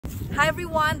Hi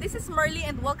everyone, this is Merly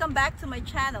and welcome back to my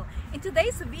channel. In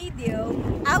today's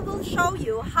video, I will show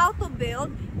you how to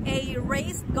build a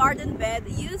raised garden bed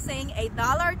using a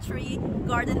Dollar Tree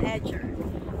garden edger.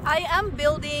 I am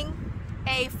building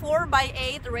a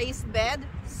 4x8 raised bed,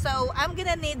 so I'm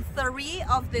gonna need 3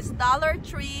 of this Dollar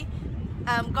Tree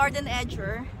garden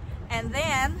edger, and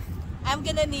then I'm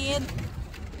gonna need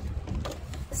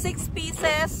 6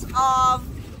 pieces of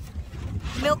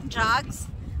milk jugs.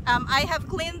 I have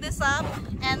cleaned this up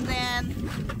and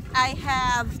then I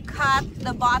have cut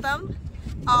the bottom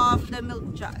of the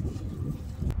milk jug.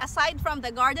 Aside from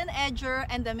the garden edger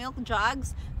and the milk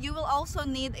jugs, you will also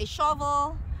need a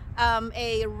shovel,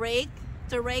 a rake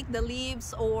to rake the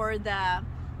leaves or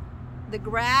the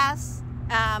grass.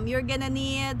 You're gonna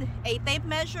need a tape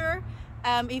measure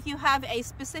if you have a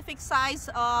specific size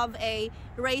of a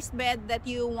raised bed that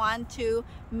you want to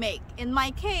make. In my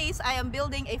case, I am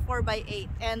building a 4x8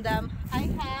 and I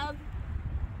have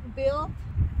built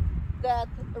that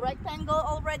rectangle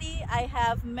already. I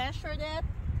have measured it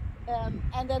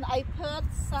and then I put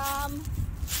some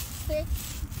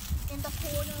sticks in the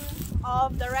corner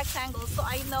of the rectangle so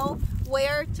I know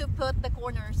where to put the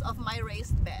corners of my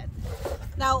raised bed.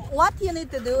 Now what you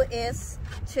need to do is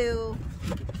to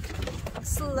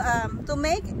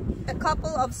make a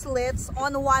couple of slits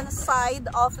on one side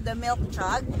of the milk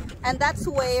jug, and that's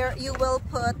where you will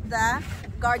put the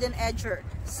garden edger.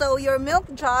 So your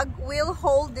milk jug will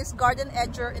hold this garden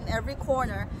edger in every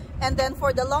corner, and then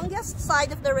for the longest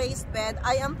side of the raised bed,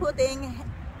 I am putting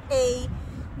a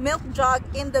milk jug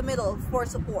in the middle for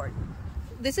support.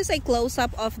 This is a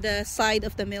close-up of the side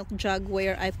of the milk jug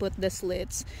where I put the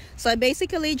slits. So I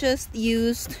basically just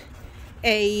used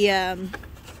a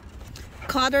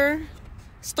cutter,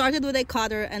 started with a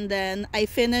cutter, and then I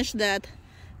finished that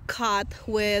cut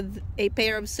with a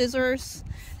pair of scissors.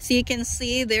 So you can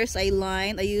see there's a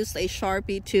line. I used a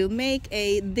Sharpie to make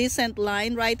a decent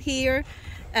line right here,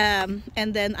 and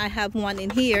then I have one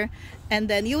in here, and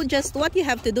then what you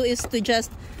have to do is to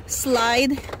just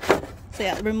slide. So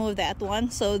yeah, remove that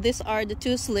one. So these are the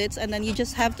 2 slits, and then you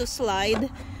just have to slide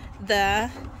the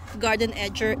garden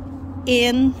edger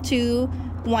into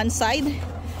one side,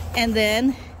 and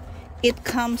then it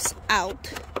comes out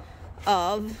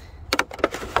of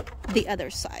the other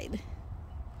side.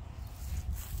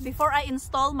 Before I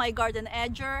install my garden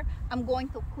edger, I'm going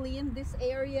to clean this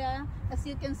area. As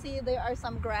you can see, there are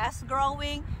some grass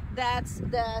growing. That's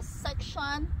the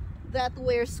section that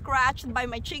were scratched by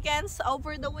my chickens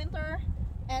over the winter,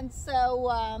 and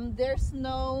so there's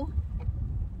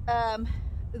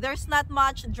not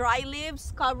much dry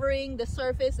leaves covering the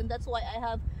surface, and that's why I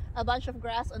have a bunch of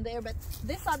grass on there. But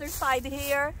this other side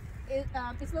here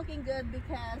is looking good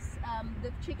because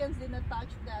the chickens did not touch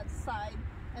that side,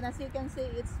 and as you can see,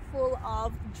 it's full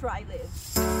of dry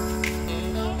leaves.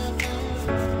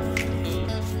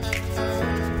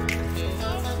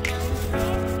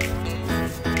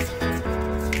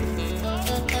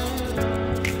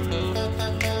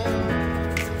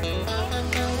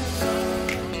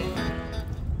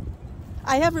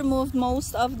 I have removed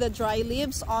most of the dry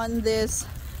leaves on this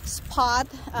spot.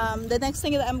 The next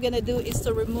thing that I'm gonna do is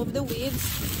to remove the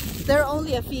weeds. There are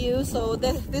only a few, so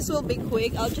this will be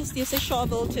quick. I'll just use a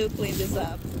shovel to clean this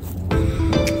up.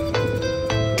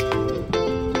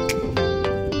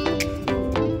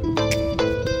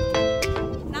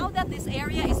 Now that this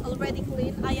area is already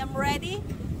clean, I am ready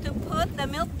to put the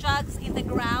milk jugs in the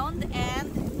ground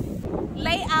and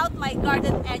lay out my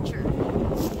garden edger.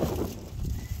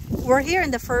 We're here in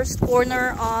the first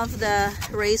corner of the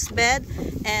raised bed,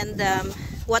 and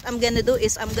what I'm gonna do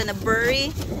is I'm gonna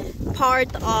bury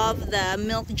part of the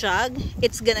milk jug.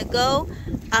 It's gonna go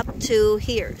up to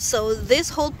here, so this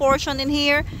whole portion in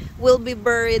here will be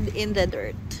buried in the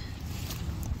dirt.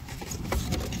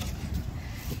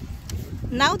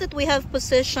 Now that we have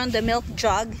positioned the milk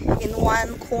jug in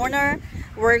one corner,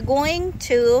 we're going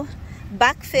to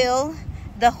backfill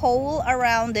the hole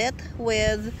around it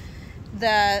with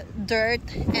the dirt,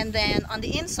 and then on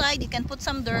the inside you can put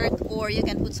some dirt or you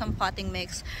can put some potting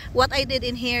mix. What I did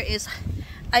in here is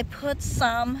I put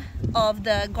some of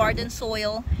the garden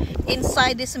soil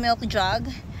inside this milk jug.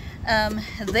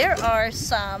 There are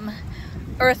some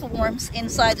earthworms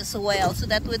inside as well, so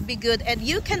that would be good. And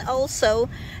you can also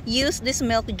use this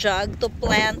milk jug to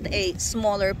plant a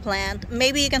smaller plant.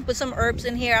 Maybe you can put some herbs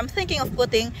in here. I'm thinking of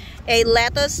putting a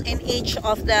lettuce in each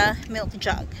of the milk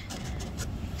jug.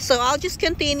 So I'll just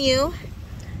continue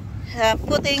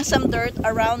putting some dirt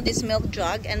around this milk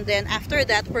jug, and then after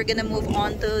that we're gonna move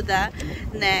on to the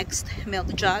next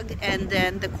milk jug and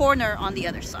then the corner on the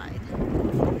other side.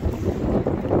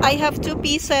 I have 2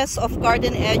 pieces of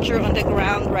garden edger on the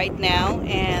ground right now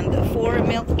and 4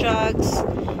 milk jugs.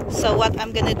 So what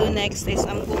I'm gonna do next is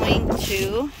I'm going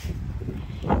to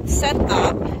set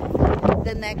up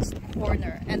the next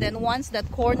corner, and then once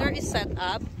that corner is set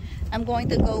up, I'm going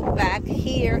to go back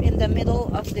here in the middle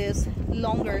of this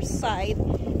longer side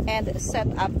and set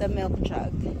up the milk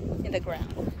jug in the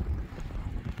ground.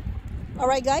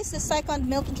 Alright guys, the second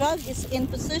milk jug is in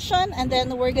position, and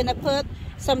then we're gonna put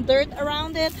some dirt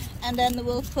around it, and then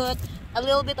we'll put a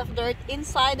little bit of dirt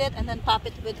inside it and then top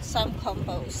it with some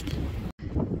compost.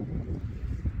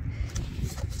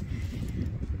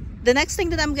 The next thing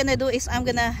that I'm gonna do is I'm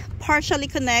gonna partially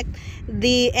connect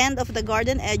the end of the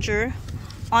garden edger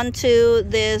onto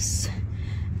this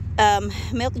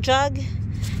milk jug,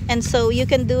 and so you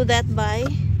can do that by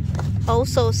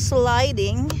also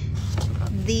sliding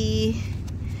the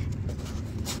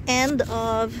end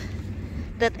of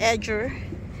that edger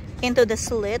into the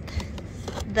slit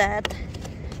that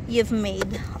you've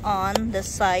made on the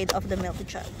side of the milk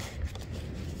jug.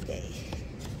 Okay.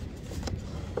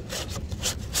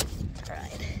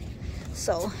 Alright.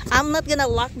 So I'm not gonna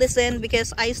lock this in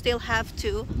because I still have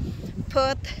to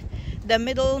put the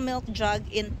middle milk jug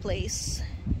in place.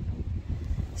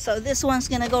 So this one's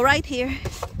gonna go right here.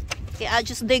 Okay, I'll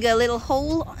just dig a little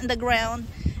hole in the ground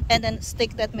and then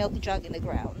stick that milk jug in the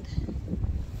ground.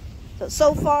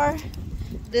 So far,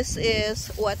 this is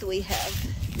what we have.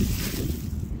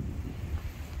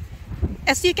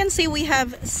 As you can see, we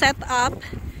have set up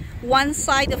one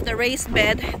side of the raised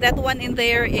bed. That one in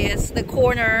there is the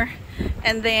corner,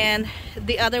 and then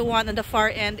the other one on the far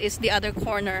end is the other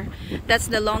corner. That's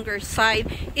the longer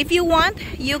side. If you want,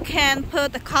 you can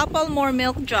put a couple more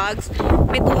milk jugs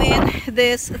between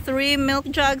these 3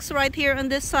 milk jugs right here on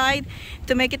this side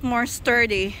to make it more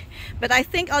sturdy. But I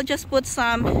think I'll just put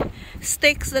some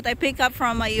sticks that I pick up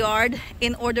from my yard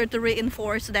in order to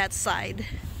reinforce that side.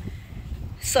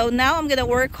 So now I'm gonna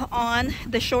work on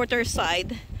the shorter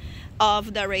side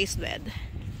of the raised bed.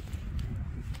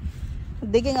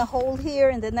 Digging a hole here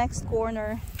in the next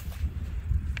corner.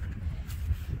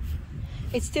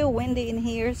 It's still windy in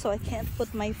here, so I can't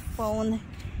put my phone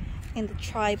in the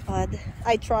tripod.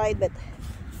 I tried, but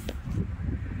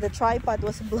the tripod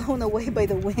was blown away by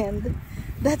the wind.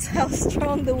 That's how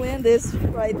strong the wind is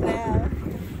right now.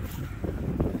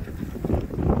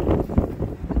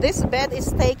 This bed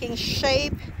is taking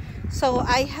shape, so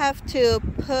I have to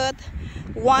put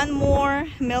 1 more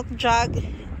milk jug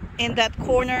in that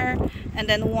corner and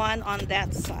then 1 on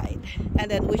that side, and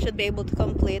then we should be able to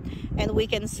complete, and we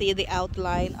can see the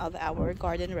outline of our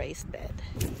garden raised bed.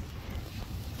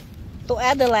 To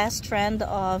add the last strand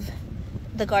of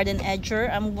the garden edger,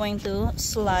 I'm going to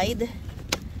slide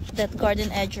that garden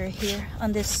edger here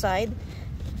on this side.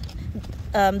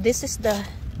 This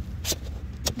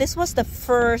was the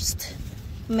first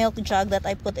milk jug that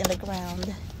I put in the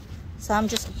ground, so I'm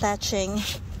just attaching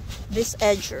this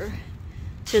edger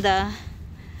to the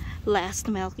last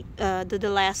milk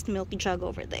jug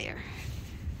over there.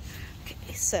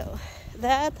 Okay, so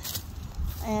that,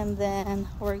 and then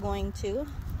we're going to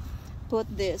put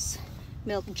this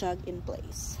milk jug in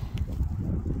place.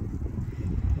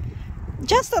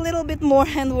 Just a little bit more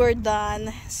and we're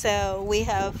done. So we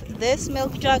have this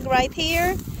milk jug right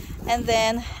here, and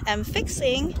then I'm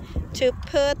fixing to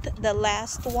put the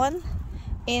last one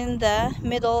in the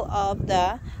middle of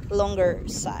the longer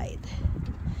side,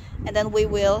 and then we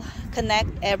will connect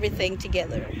everything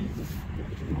together.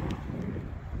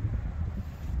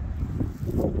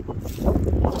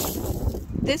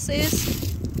 This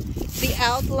is the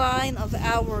outline of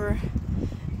our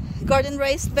garden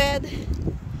raised bed.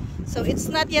 So it's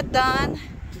not yet done.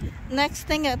 Next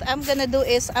thing that I'm gonna do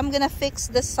is I'm gonna fix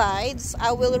the sides.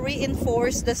 I will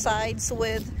reinforce the sides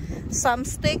with some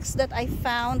sticks that I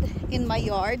found in my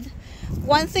yard.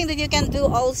 One thing that you can do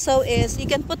also is you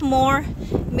can put more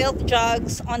milk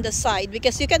jugs on the side,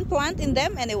 because you can plant in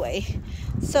them anyway.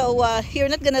 So you're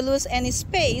not gonna lose any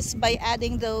space by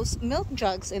adding those milk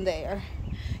jugs in there.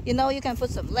 You know, you can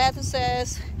put some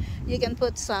lettuces, you can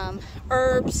put some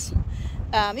herbs,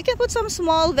 you can put some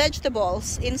small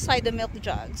vegetables inside the milk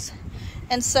jugs.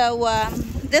 And so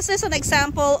this is an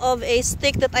example of a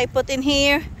stick that I put in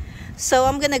here. So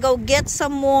I'm gonna go get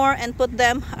some more and put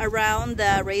them around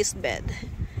the raised bed.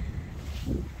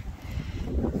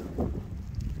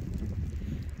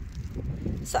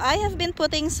 So I have been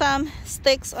putting some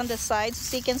sticks on the sides.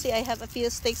 So you can see I have a few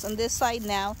sticks on this side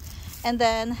now. And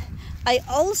then I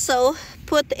also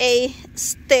put a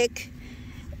stick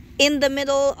in the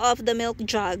middle of the milk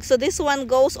jug. So this one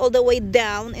goes all the way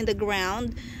down in the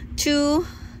ground to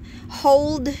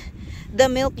hold the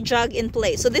milk jug in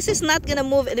place. So this is not gonna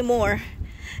move anymore,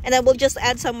 and I will just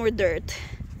add some more dirt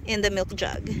in the milk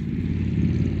jug.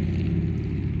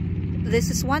 This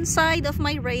is one side of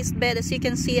my raised bed. As you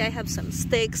can see, I have some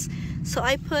sticks, so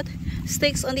I put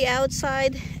sticks on the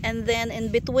outside, and then in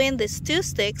between these two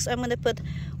sticks I'm gonna put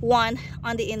one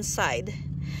on the inside.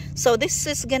 So this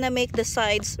is gonna make the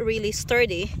sides really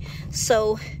sturdy,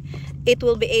 so it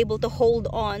will be able to hold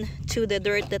on to the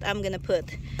dirt that I'm gonna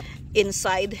put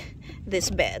inside this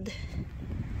bed.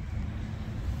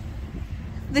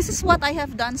 This is what I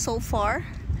have done so far.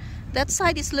 That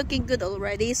side is looking good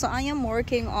already, so I am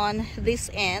working on this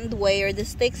end where the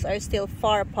sticks are still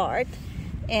far apart,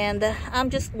 and I'm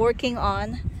just working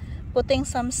on putting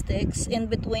some sticks in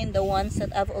between the ones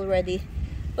that I've already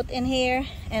put in here,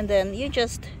 and then you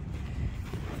just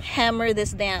hammer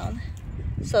this down.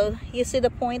 So you see the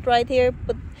point right here,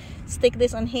 stick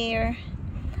this on here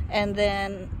and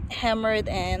then hammer it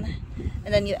in,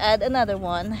 and then you add another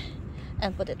one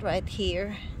and put it right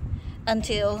here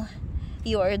until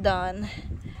you are done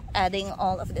adding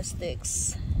all of the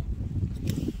sticks.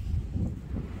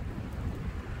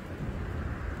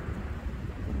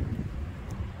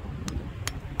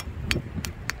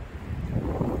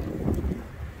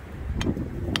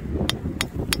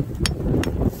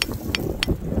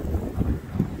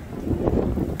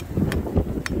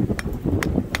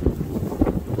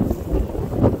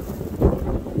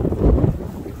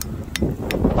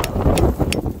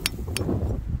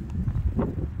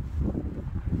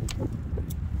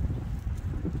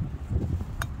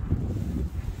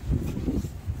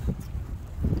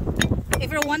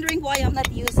 If you're wondering why I'm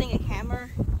not using a hammer,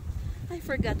 I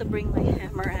forgot to bring my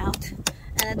hammer out,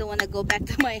 and I don't want to go back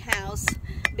to my house,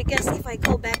 because if I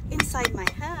go back inside my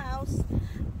house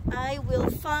I will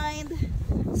find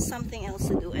something else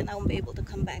to do, and I won't be able to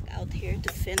come back out here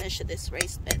to finish this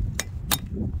raised bed.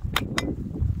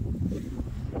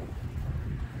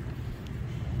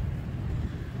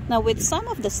 Now with some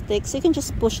of the sticks you can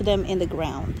just push them in the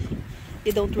ground.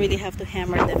 You don't really have to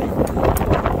hammer them in.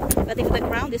 But if the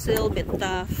ground is a little bit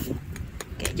tough,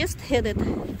 okay, just hit it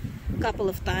a couple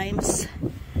of times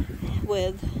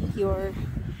with your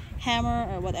hammer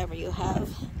or whatever you have.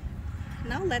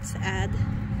 Now let's add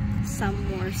some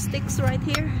more sticks right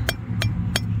here.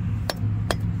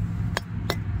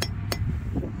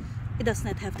 It does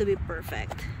not have to be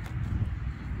perfect.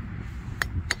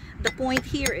 The point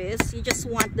here is you just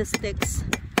want the sticks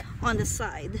on the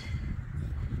side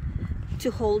to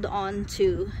hold on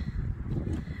to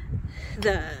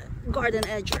the garden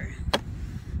edger,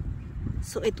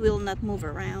 so it will not move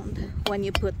around when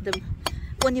you put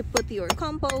your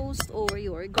compost or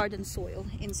your garden soil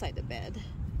inside the bed.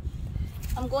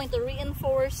 I'm going to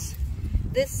reinforce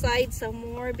this side some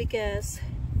more because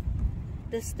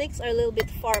the sticks are a little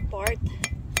bit far apart,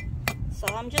 so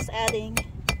I'm just adding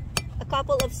a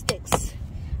couple of sticks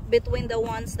between the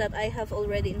ones that I have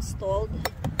already installed.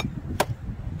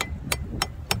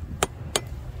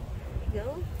 There you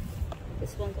go.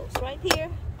 This one goes right here.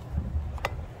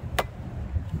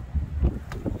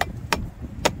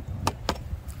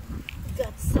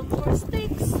 Got some more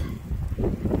sticks.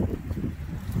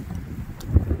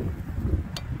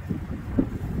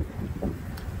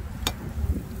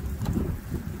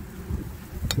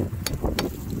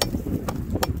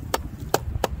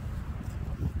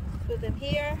 Put them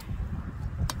here.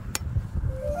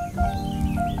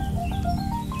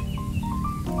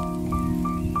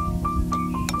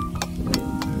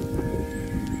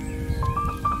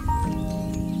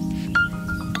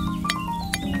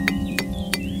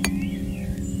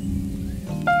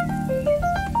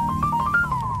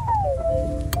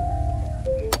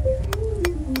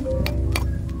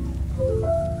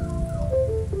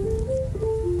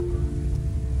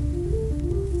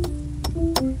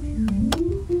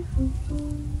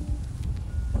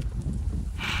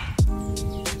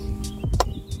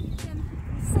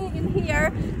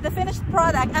 The finished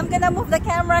product. I'm gonna move the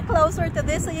camera closer to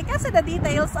this so you can see the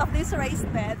details of this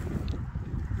raised bed.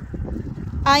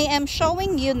 I am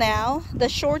showing you now the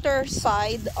shorter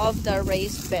side of the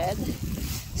raised bed.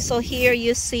 So here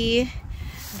you see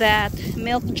that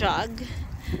milk jug.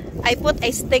 I put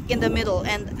a stick in the middle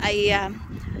and I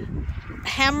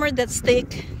hammered that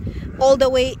stick all the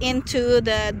way into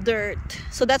the dirt.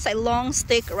 So that's a long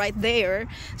stick right there,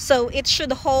 so it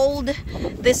should hold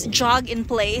this jug in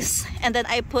place. And then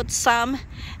I put some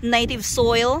native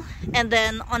soil, and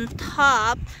then on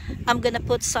top I'm gonna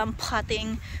put some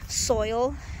potting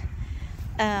soil,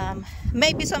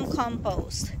 maybe some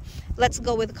compost. Let's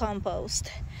go with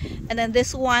compost. And then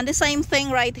this one, the same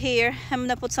thing right here. I'm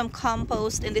gonna put some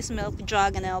compost in this milk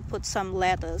jug, and I'll put some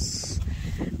lettuce.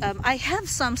 I have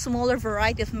some smaller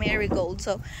variety of marigold,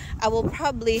 so I will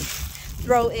probably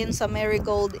throw in some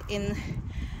marigold in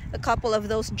a couple of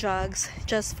those jugs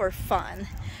just for fun.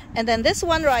 And then this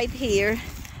one right here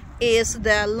is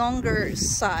the longer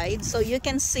side, so you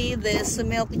can see this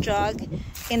milk jug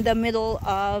in the middle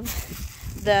of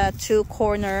the two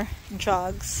corner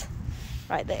jugs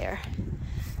right there.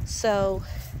 So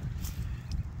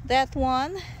that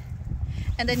one,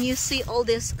 and then you see all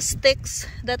these sticks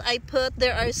that I put.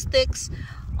 There are sticks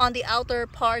on the outer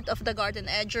part of the garden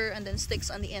edger and then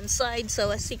sticks on the inside.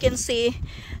 So as you can see,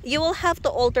 you will have to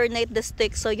alternate the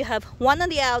sticks, so you have one on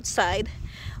the outside,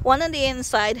 one on the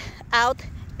inside, out,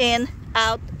 in,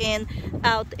 out, in,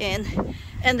 out, in.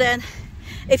 And then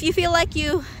if you feel like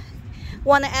you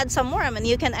want to add some more, I mean,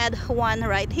 you can add one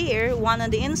right here, one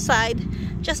on the inside.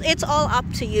 Just, it's all up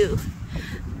to you.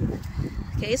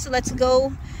 Okay, so let's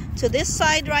go to this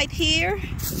side right here.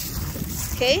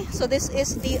 Okay, so this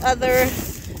is the other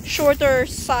shorter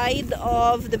side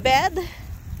of the bed.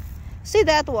 See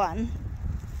that one?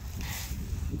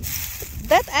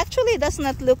 That actually does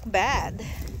not look bad.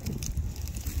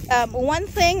 One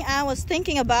thing I was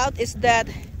thinking about is that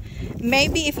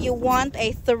maybe if you want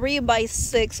a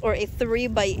 3x6 or a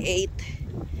 3x8,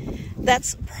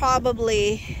 that's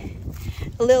probably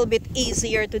a little bit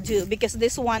easier to do, because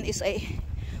this one is a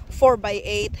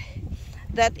 4x8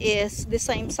 that is the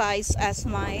same size as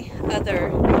my other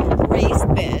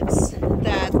raised beds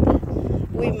that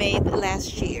we made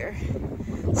last year.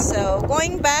 So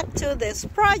going back to this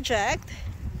project,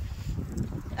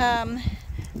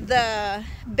 the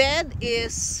bed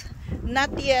is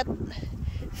not yet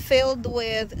filled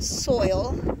with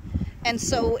soil, and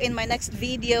so in my next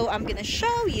video I'm gonna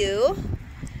show you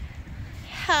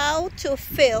how to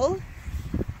fill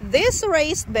this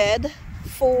raised bed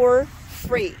for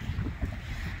free.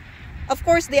 Of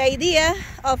course, the idea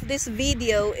of this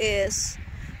video is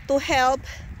to help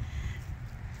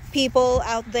people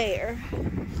out there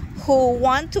who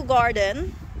want to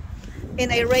garden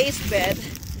in a raised bed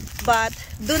but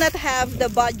do not have the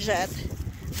budget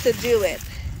to do it.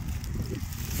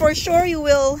 For sure, you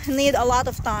will need a lot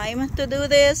of time to do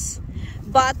this,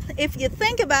 but if you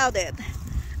think about it,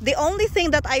 the only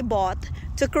thing that I bought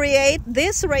to create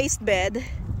this raised bed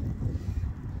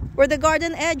were the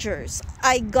garden edgers.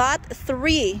 I got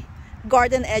 3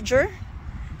 garden edger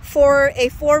for a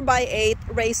 4x8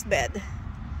 raised bed.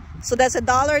 So that's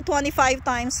 $1.25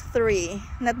 times 3.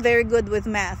 Not very good with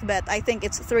math, but I think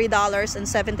it's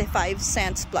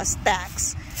 $3.75 plus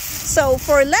tax. So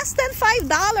for less than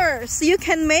 $5, you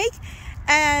can make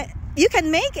a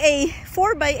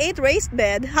 4x8 raised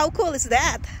bed. How cool is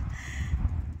that?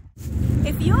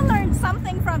 If you learned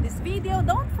something from this video,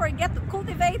 don't forget to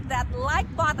cultivate that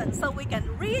like button so we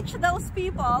can reach those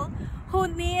people who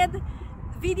need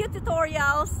video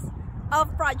tutorials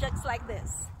of projects like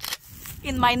this.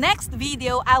 In my next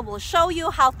video, I will show you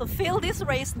how to fill this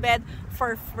raised bed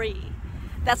for free.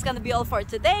 That's gonna be all for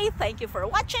today. Thank you for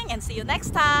watching and see you next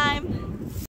time.